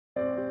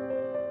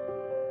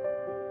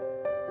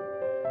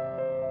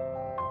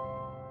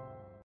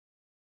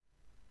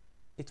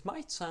It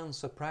might sound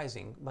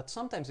surprising, but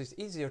sometimes it's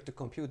easier to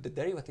compute the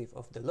derivative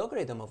of the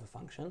logarithm of a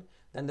function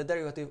than the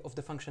derivative of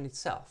the function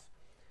itself.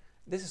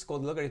 This is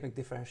called logarithmic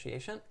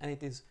differentiation, and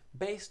it is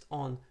based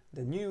on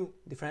the new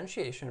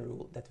differentiation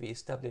rule that we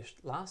established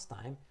last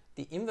time,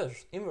 the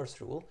inverse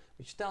rule,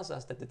 which tells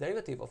us that the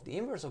derivative of the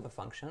inverse of a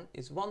function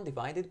is 1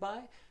 divided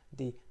by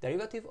the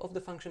derivative of the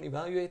function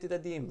evaluated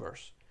at the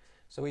inverse.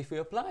 So if we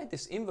apply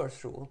this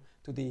inverse rule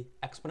to the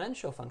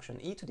exponential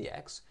function e to the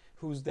x,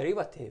 whose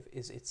derivative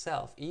is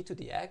itself e to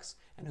the x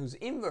and whose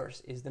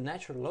inverse is the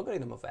natural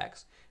logarithm of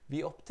x,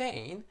 we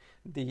obtain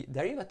the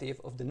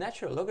derivative of the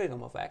natural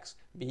logarithm of x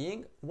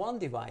being 1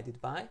 divided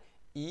by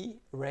e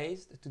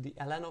raised to the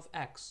ln of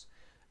x.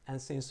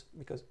 And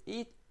because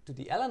e to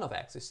the ln of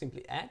x is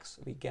simply x,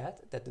 we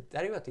get that the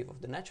derivative of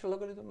the natural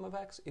logarithm of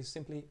x is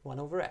simply 1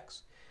 over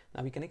x.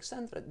 Now we can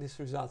extend this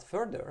result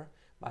further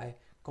by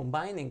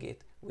combining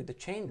it with the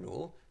chain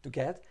rule to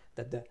get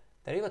that the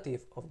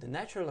derivative of the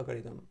natural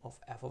logarithm of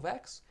f of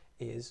x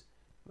is,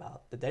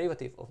 well, the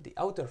derivative of the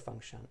outer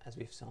function, as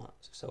we've seen.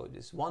 So it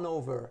is 1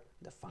 over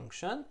the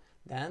function,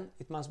 then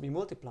it must be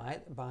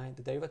multiplied by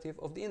the derivative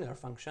of the inner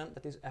function,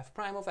 that is f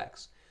prime of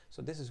x.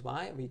 So this is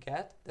why we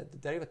get that the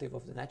derivative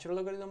of the natural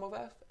logarithm of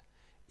f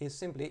is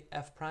simply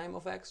f prime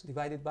of x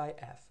divided by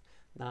f.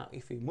 Now,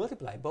 if we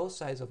multiply both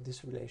sides of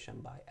this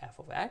relation by f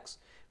of x,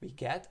 we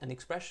get an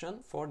expression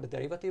for the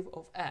derivative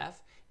of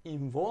f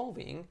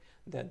involving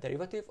the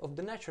derivative of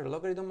the natural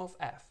logarithm of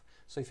f.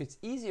 So if it's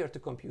easier to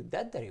compute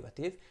that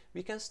derivative,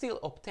 we can still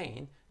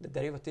obtain the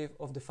derivative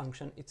of the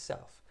function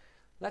itself.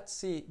 Let's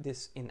see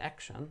this in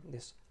action,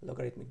 this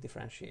logarithmic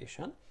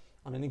differentiation,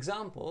 on an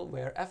example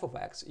where f of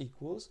x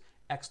equals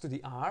x to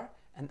the r,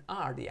 and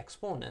r, the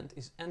exponent,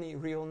 is any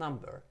real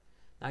number.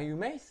 Now you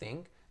may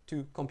think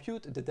to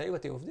compute the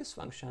derivative of this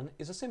function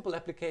is a simple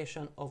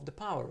application of the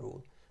power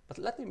rule. But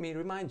let me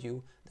remind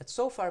you that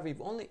so far we've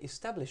only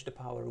established the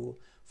power rule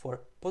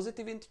for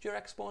positive integer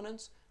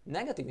exponents,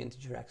 negative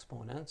integer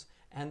exponents,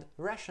 and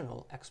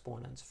rational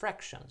exponents,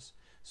 fractions.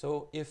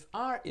 So if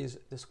r is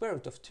the square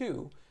root of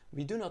 2,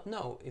 we do not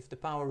know if the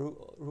power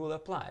rule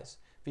applies.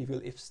 We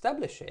will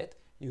establish it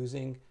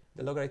using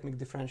the logarithmic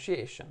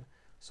differentiation.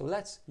 So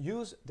let's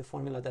use the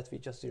formula that we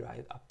just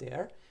derived up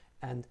there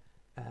and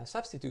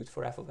substitute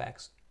for f of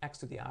x, x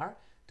to the r,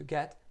 to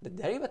get the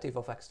derivative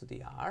of x to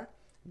the r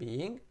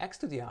being x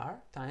to the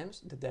r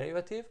times the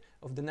derivative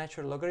of the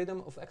natural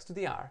logarithm of x to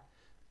the r.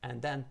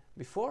 And then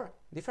before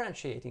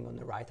differentiating on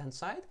the right hand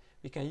side,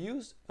 we can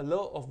use a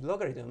law of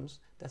logarithms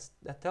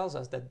that tells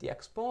us that the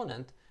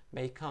exponent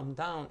may come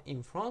down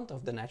in front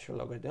of the natural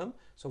logarithm,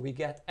 so we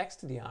get x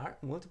to the r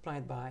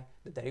multiplied by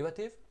the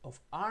derivative of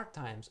r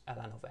times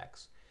ln of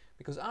x.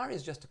 Because r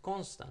is just a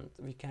constant,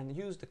 we can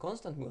use the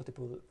constant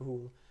multiple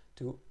rule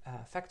to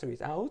factor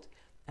it out,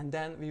 and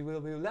then we will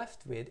be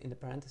left with, in the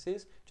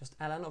parentheses, just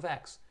ln of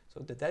x. So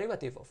the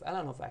derivative of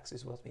ln of x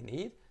is what we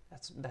need,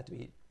 that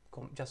we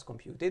just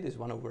computed, is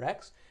 1 over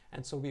x,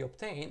 and so we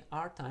obtain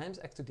r times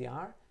x to the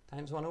r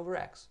times 1 over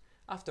x.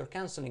 After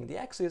cancelling the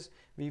x's,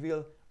 we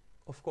will,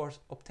 of course,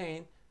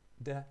 obtain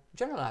the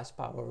generalized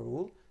power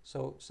rule,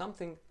 so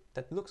something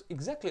that looks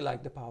exactly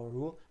like the power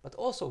rule, but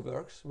also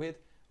works with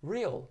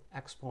real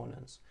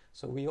exponents.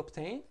 So we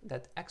obtain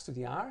that x to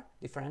the r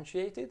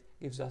differentiated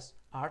gives us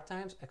r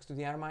times x to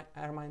the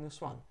r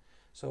minus 1.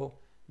 So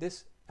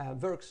this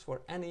works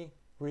for any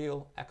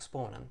real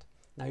exponent.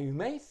 Now you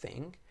may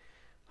think,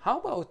 how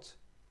about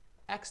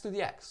x to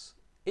the x,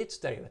 its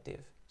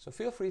derivative? So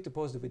feel free to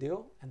pause the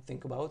video and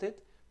think about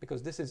it,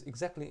 because this is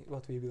exactly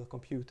what we will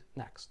compute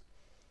next.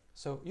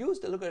 So use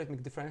the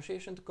logarithmic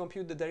differentiation to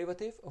compute the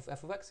derivative of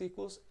f of x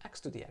equals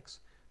x to the x.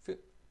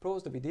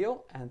 Pause the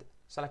video and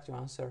select your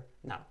answer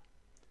now.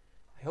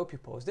 I hope you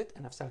paused it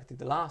and I've selected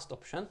the last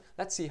option.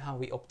 Let's see how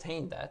we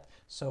obtain that.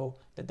 So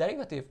the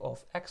derivative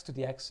of x to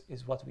the x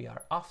is what we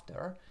are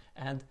after,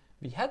 and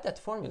we had that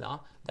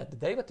formula that the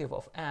derivative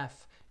of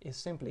f is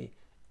simply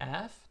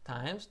f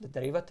times the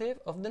derivative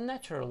of the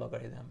natural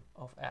logarithm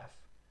of f.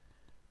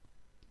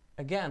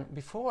 Again,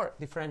 before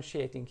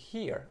differentiating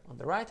here on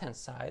the right hand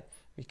side,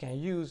 we can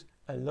use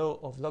a law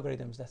of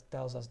logarithms that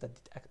tells us that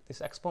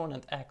this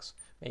exponent x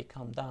may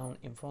come down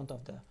in front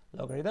of the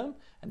logarithm,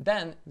 and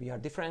then we are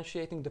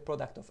differentiating the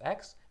product of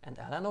x and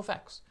ln of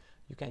x.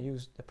 You can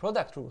use the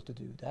product rule to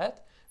do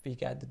that. We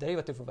get the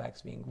derivative of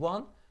x being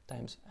 1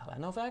 times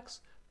ln of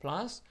x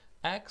plus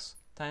x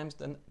times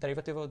the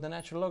derivative of the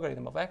natural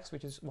logarithm of x,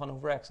 which is 1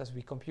 over x as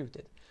we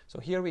computed. So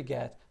here we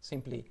get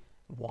simply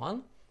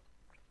 1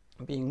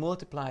 being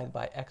multiplied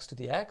by x to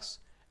the x,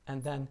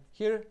 and then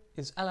here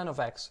is ln of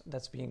x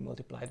that's being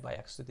multiplied by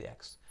x to the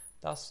x.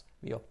 Thus,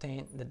 we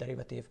obtain the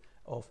derivative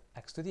of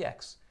x to the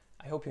x.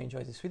 I hope you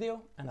enjoyed this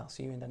video, and I'll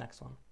see you in the next one.